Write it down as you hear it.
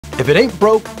If it ain't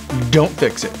broke, don't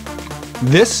fix it.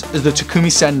 This is the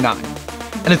Takumi Sen 9,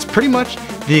 and it's pretty much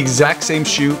the exact same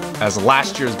shoe as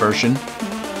last year's version,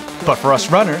 but for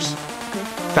us runners,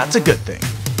 that's a good thing.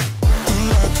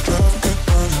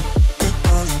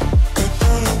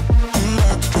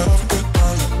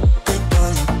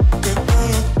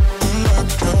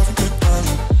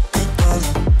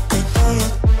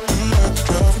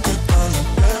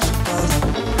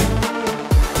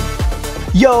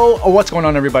 Yo, what's going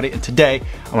on everybody? And today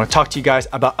I want to talk to you guys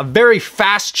about a very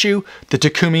fast shoe, the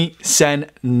Takumi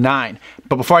Sen 9.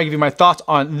 But before I give you my thoughts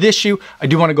on this shoe, I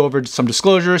do want to go over some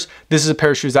disclosures. This is a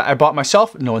pair of shoes that I bought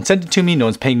myself. No one sent it to me, no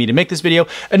one's paying me to make this video,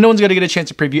 and no one's gonna get a chance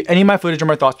to preview any of my footage or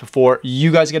my thoughts before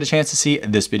you guys get a chance to see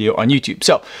this video on YouTube.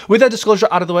 So with that disclosure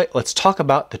out of the way, let's talk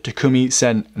about the Takumi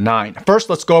Sen 9. First,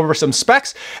 let's go over some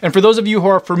specs. And for those of you who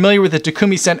are familiar with the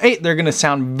Takumi Sen 8, they're gonna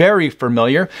sound very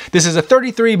familiar. This is a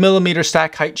 33mm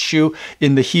stack height shoe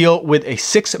in the heel with a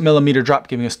 6mm drop,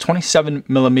 giving us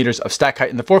 27mm of stack height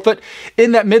in the forefoot.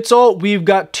 In that midsole, we've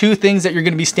got two things that you're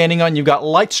going to be standing on. You've got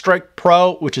Lightstrike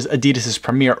Pro, which is Adidas's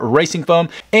premier racing foam,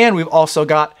 and we've also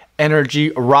got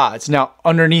energy rods. Now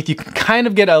underneath you can kind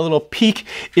of get a little peek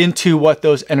into what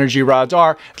those energy rods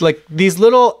are. Like these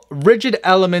little rigid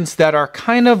elements that are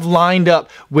kind of lined up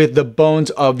with the bones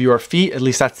of your feet. At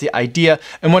least that's the idea.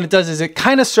 And what it does is it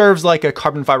kind of serves like a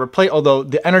carbon fiber plate, although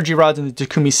the energy rods in the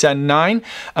Takumi Sen 9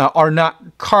 are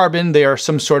not carbon. They are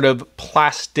some sort of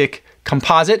plastic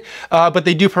composite, but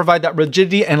they do provide that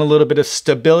rigidity and a little bit of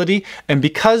stability. And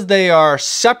because they are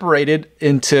separated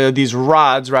into these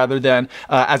rods rather than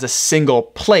as a single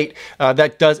plate,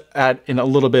 that does add in a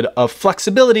little bit of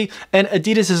flexibility. And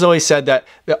Adidas has always said that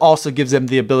it also gives them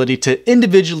the ability to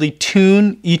individually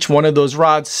tune each one of those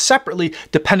rods separately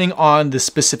depending on the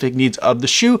specific needs of the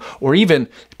shoe or even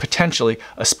potentially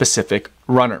a specific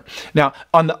runner. Now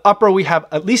on the upper we have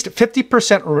at least 50%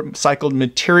 recycled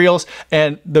materials,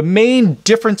 and the main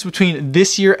difference between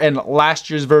this year and last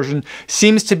year's version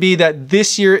seems to be that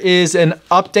this year is an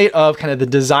update of kind of the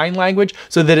design language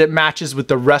so that it matches with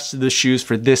the rest of the shoes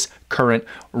for this current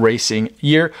racing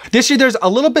year. This year there's a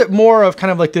little bit more of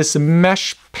kind of like this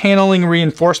mesh paneling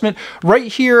reinforcement right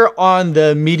here on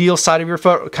the medial side of your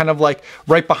foot, kind of like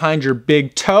right behind your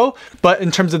big toe. But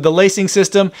in terms of the lacing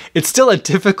system, it's still a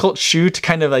difficult shoe to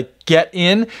kind of like get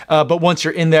in, but once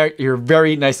you're in there, you're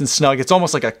very nice and snug. It's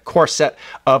almost like a corset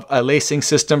of a lacing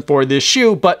system for this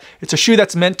shoe, but it's a shoe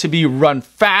that's meant to be run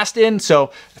fast in,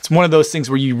 so it's one of those things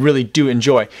where you really do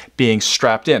enjoy being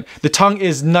strapped in. The tongue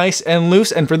is nice and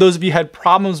loose, and for those of you who had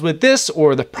problems with this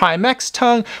or the Prime X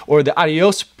tongue or the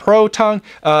Adios Pro tongue,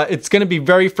 it's gonna be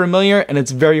very familiar and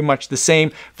it's very much the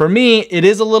same. For me, it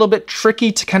is a little bit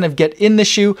tricky to kind of get in the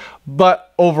shoe,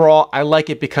 but overall, I like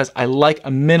it because I like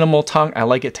a minimal tongue. I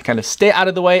like it to kind of stay out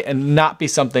of the way and not be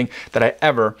something that I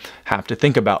ever have to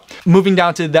think about. Moving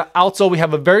down to the outsole, we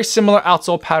have a very similar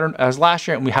outsole pattern as last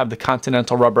year, and we have the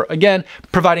Continental rubber again,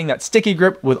 providing that sticky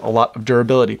grip with a lot of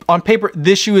durability. On paper,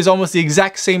 this shoe is almost the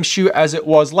exact same shoe as it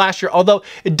was last year, although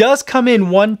it does come in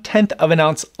 1/10 of an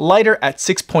ounce lighter at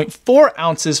 6.4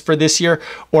 ounces for this year,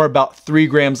 or about 3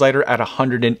 grams lighter at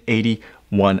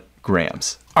 181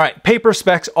 grams. All right, paper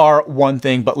specs are one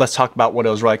thing, but let's talk about what it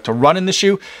was like to run in the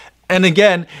shoe. And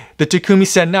again, the Takumi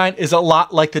Sen 9 is a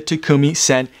lot like the Takumi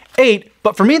Sen 8,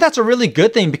 but for me, that's a really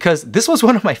good thing because this was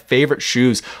one of my favorite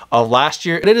shoes of last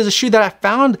year. It is a shoe that I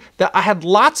found that I had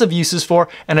lots of uses for,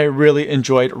 and I really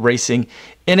enjoyed racing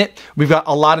in it. We've got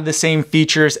a lot of the same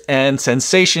features and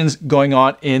sensations going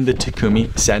on in the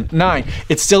Takumi Sen 9.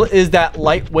 It still is that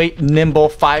lightweight, nimble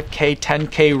 5K,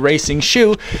 10K racing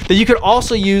shoe that you could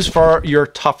also use for your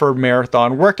tougher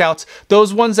marathon workouts.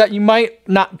 Those ones that you might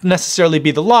not necessarily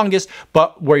be the longest,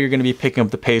 but where you're gonna be picking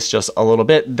up the pace just a little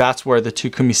bit. That's where the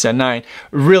Takumi Sen 9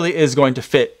 really is going to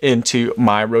fit into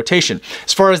my rotation.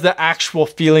 As far as the actual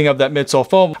feeling of that midsole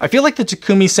foam, I feel like the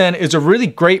Takumi Sen is a really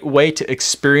great way to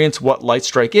experience what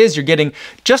Lightstrike is. You're getting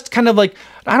just kind of like,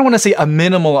 I don't want to say a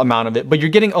minimal amount of it, but you're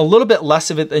getting a little bit less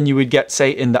of it than you would get,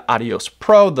 say, in the Adios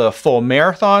Pro, the full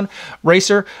marathon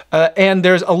racer. And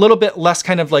there's a little bit less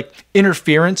kind of like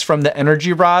interference from the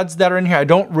energy rods that are in here. I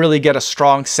don't really get a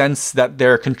strong sense that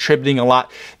they're contributing a lot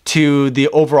to the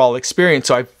overall experience.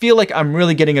 So I feel like I'm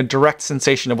really getting a direct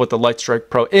sensation of what the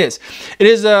Lightstrike Pro is. It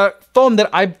is a foam that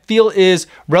I feel is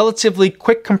relatively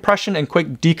quick compression and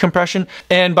quick decompression.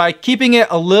 And by keeping it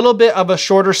a little bit of a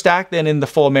shorter stack than in the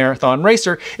full marathon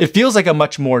racer, it feels like a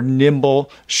much more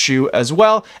nimble shoe as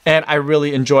well. And I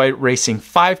really enjoyed racing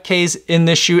 5Ks in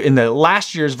this shoe. In the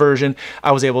last year's version,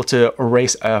 I was able to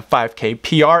race a 5K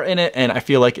PR in it. And I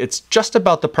feel like it's just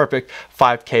about the perfect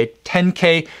 5K,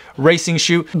 10K racing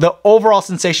shoe. The overall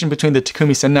sensation between the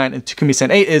Takumi Sen 9 and Takumi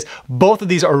Sen 8 is both of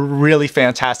these are really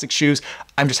fantastic shoes.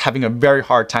 I'm just having a very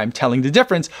hard time telling the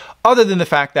difference, other than the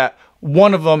fact that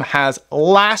one of them has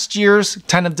last year's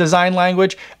kind of design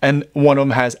language and one of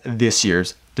them has this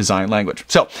year's design language.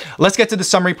 So let's get to the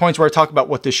summary points where I talk about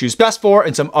what this shoe is best for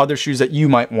and some other shoes that you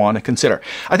might want to consider.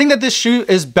 I think that this shoe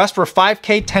is best for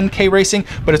 5K, 10K racing,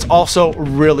 but it's also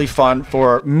really fun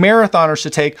for marathoners to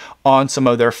take on some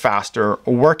of their faster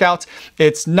workouts.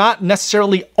 It's not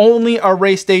necessarily only a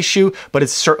race day shoe, but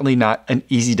it's certainly not an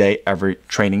easy day every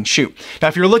training shoe. Now,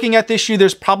 if you're looking at this shoe,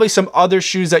 there's probably some other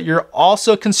shoes that you're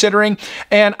also considering.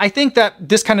 And I think that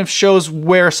this kind of shows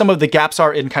where some of the gaps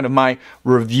are in kind of my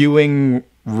reviewing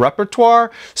repertoire.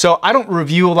 So I don't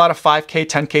review a lot of 5K,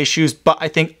 10K shoes, but I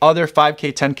think other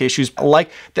 5K, 10K shoes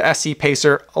like the SC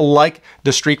Pacer, like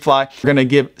the Streakfly, are gonna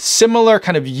give similar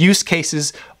kind of use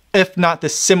cases, if not the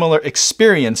similar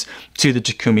experience to the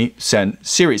Takumi Sen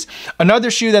series.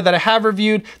 Another shoe that I have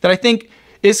reviewed that I think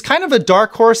is kind of a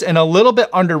dark horse and a little bit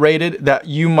underrated that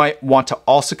you might want to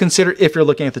also consider if you're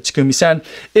looking at the Takumi Sen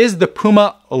is the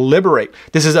Puma Liberate.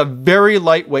 This is a very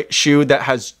lightweight shoe that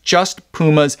has just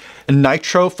Puma's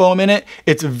nitro foam in it.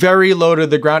 It's very low to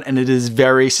the ground and it is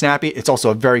very snappy. It's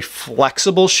also a very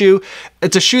flexible shoe.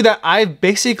 It's a shoe that I've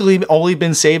basically only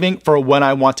been saving for when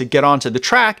I want to get onto the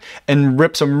track and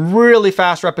rip some really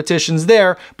fast repetitions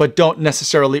there, but don't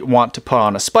necessarily want to put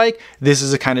on a spike. This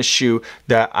is a kind of shoe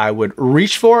that I would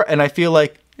reach for, and I feel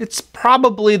like it's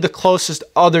probably the closest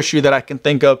other shoe that I can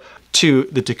think of to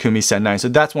the Takumi Sen 9. So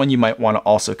that's one you might want to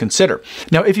also consider.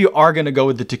 Now, if you are going to go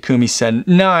with the Takumi Sen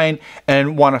 9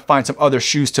 and want to find some other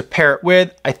shoes to pair it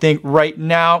with, I think right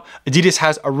now Adidas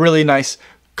has a really nice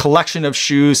collection of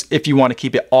shoes if you want to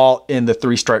keep it all in the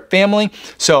 3-stripe family.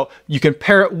 So you can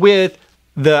pair it with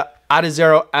the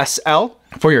Adizero SL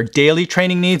for your daily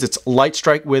training needs. It's Light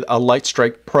Strike with a Light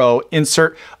Strike Pro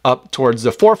insert up towards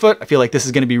the forefoot. I feel like this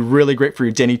is going to be really great for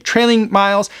your daily training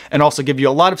miles and also give you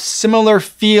a lot of similar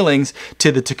feelings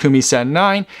to the Takumi Sen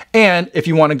 9. And if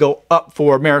you want to go up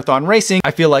for marathon racing,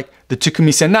 I feel like the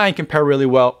Takumi Sen 9 can pair really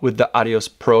well with the Adios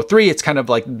Pro 3. It's kind of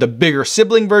like the bigger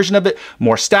sibling version of it,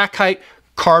 more stack height,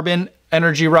 carbon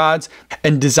energy rods,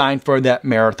 and designed for that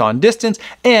marathon distance.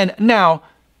 And now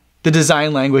the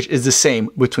design language is the same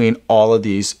between all of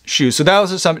these shoes. So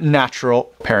those are some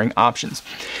natural pairing options.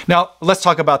 Now, let's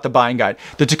talk about the buying guide.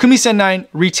 The Takumi Sen 9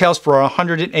 retails for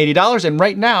 $180, and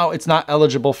right now it's not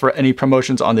eligible for any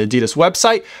promotions on the Adidas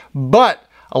website, but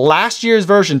last year's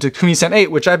version, Takumi Sen 8,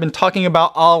 which I've been talking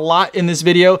about a lot in this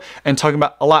video and talking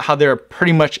about a lot how they're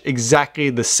pretty much exactly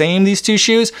the same, these two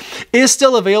shoes, is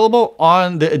still available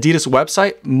on the Adidas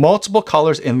website, multiple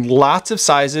colors in lots of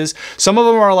sizes. Some of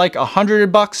them are like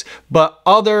 $100, but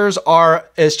others are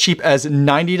as cheap as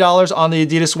 $90 on the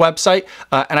Adidas website.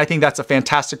 And I think that's a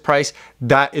fantastic price.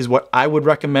 That is what I would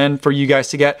recommend for you guys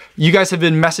to get. You guys have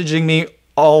been messaging me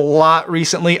a lot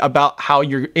recently about how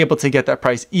you're able to get that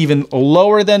price even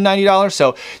lower than $90.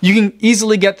 So you can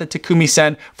easily get the Takumi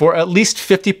Sen for at least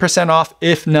 50% off,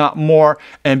 if not more.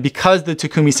 And because the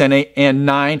Takumi Sen 8 and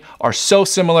 9 are so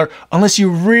similar, unless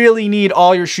you really need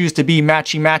all your shoes to be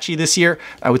matchy-matchy this year,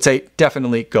 I would say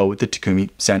definitely go with the Takumi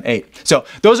Sen 8. So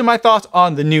those are my thoughts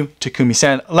on the new Takumi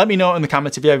Sen. Let me know in the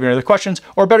comments if you have any other questions,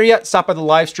 or better yet, stop by the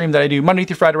live stream that I do Monday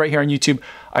through Friday right here on YouTube.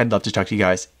 I'd love to talk to you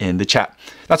guys in the chat.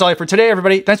 That's all I have for today,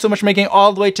 everybody. Thanks so much for making it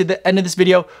all the way to the end of this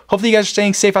video. Hopefully you guys are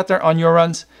staying safe out there on your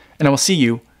runs, and I will see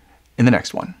you in the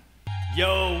next one.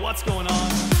 Yo, what's going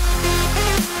on?